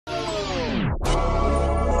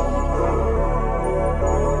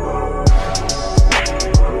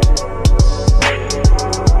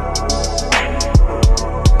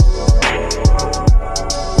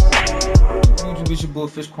It's your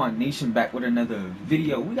boy Fishquan Nation back with another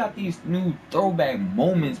video. We got these new throwback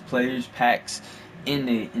moments players packs in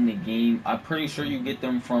the game. I'm pretty sure you get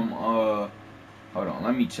them from hold on,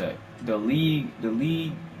 let me check. The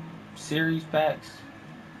league series packs.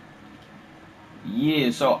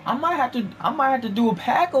 Yeah, so I might have to do a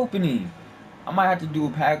pack opening. I might have to do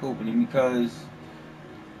a pack opening because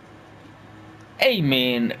hey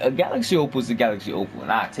man, a Galaxy Opal is a Galaxy Opal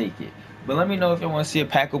and I take it. But let me know if you want to see a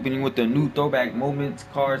pack opening with the new throwback moments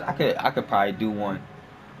cards. I could probably do one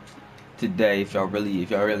today if y'all really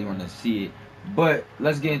want to see it. But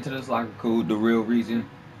let's get into this locker code, the real reason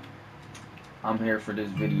I'm here for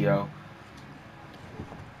this video.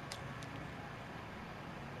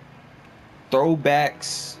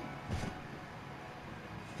 Throwbacks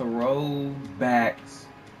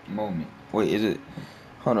moment. Wait, is it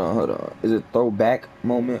hold on. Is it throwback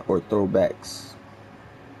moment or throwbacks?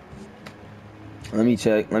 Let me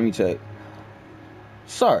check.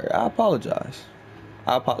 Sorry, I apologize.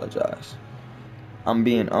 I'm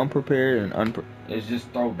being unprepared and it's just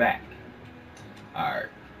throwback. Alright.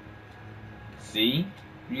 See?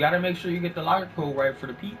 You gotta make sure you get the locker code right for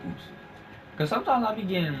the peoples. Cause sometimes I be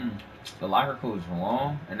getting the locker codes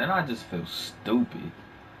wrong and then I just feel stupid.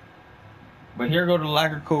 But here go the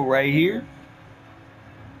locker code right here.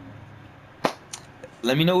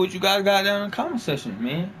 Let me know what you guys got down in the comment section,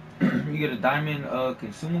 man. You get a diamond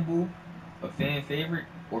consumable, a fan favorite,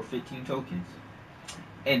 or 15 tokens.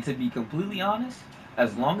 And to be completely honest,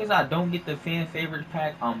 as long as I don't get the fan favorite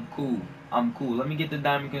pack, I'm cool. Let me get the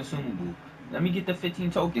diamond consumable. Let me get the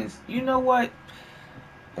 15 tokens. You know what?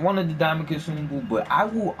 I wanted the diamond consumable, but I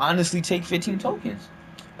will honestly take 15 tokens.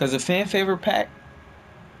 Because the fan favorite pack,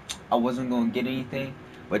 I wasn't going to get anything.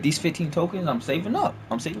 But these 15 tokens, I'm saving up.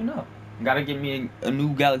 Gotta get me a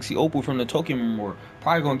new Galaxy Opal from the token memorial.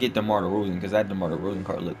 Probably going to get the DeMar DeRozan because that DeMar DeRozan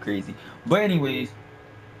card look crazy. But anyways,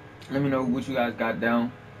 let me know what you guys got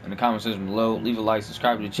down in the comment section below. Leave a like,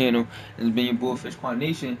 subscribe to the channel. This has been your boy Fishquan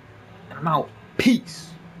Nation, and I'm out.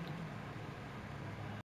 Peace.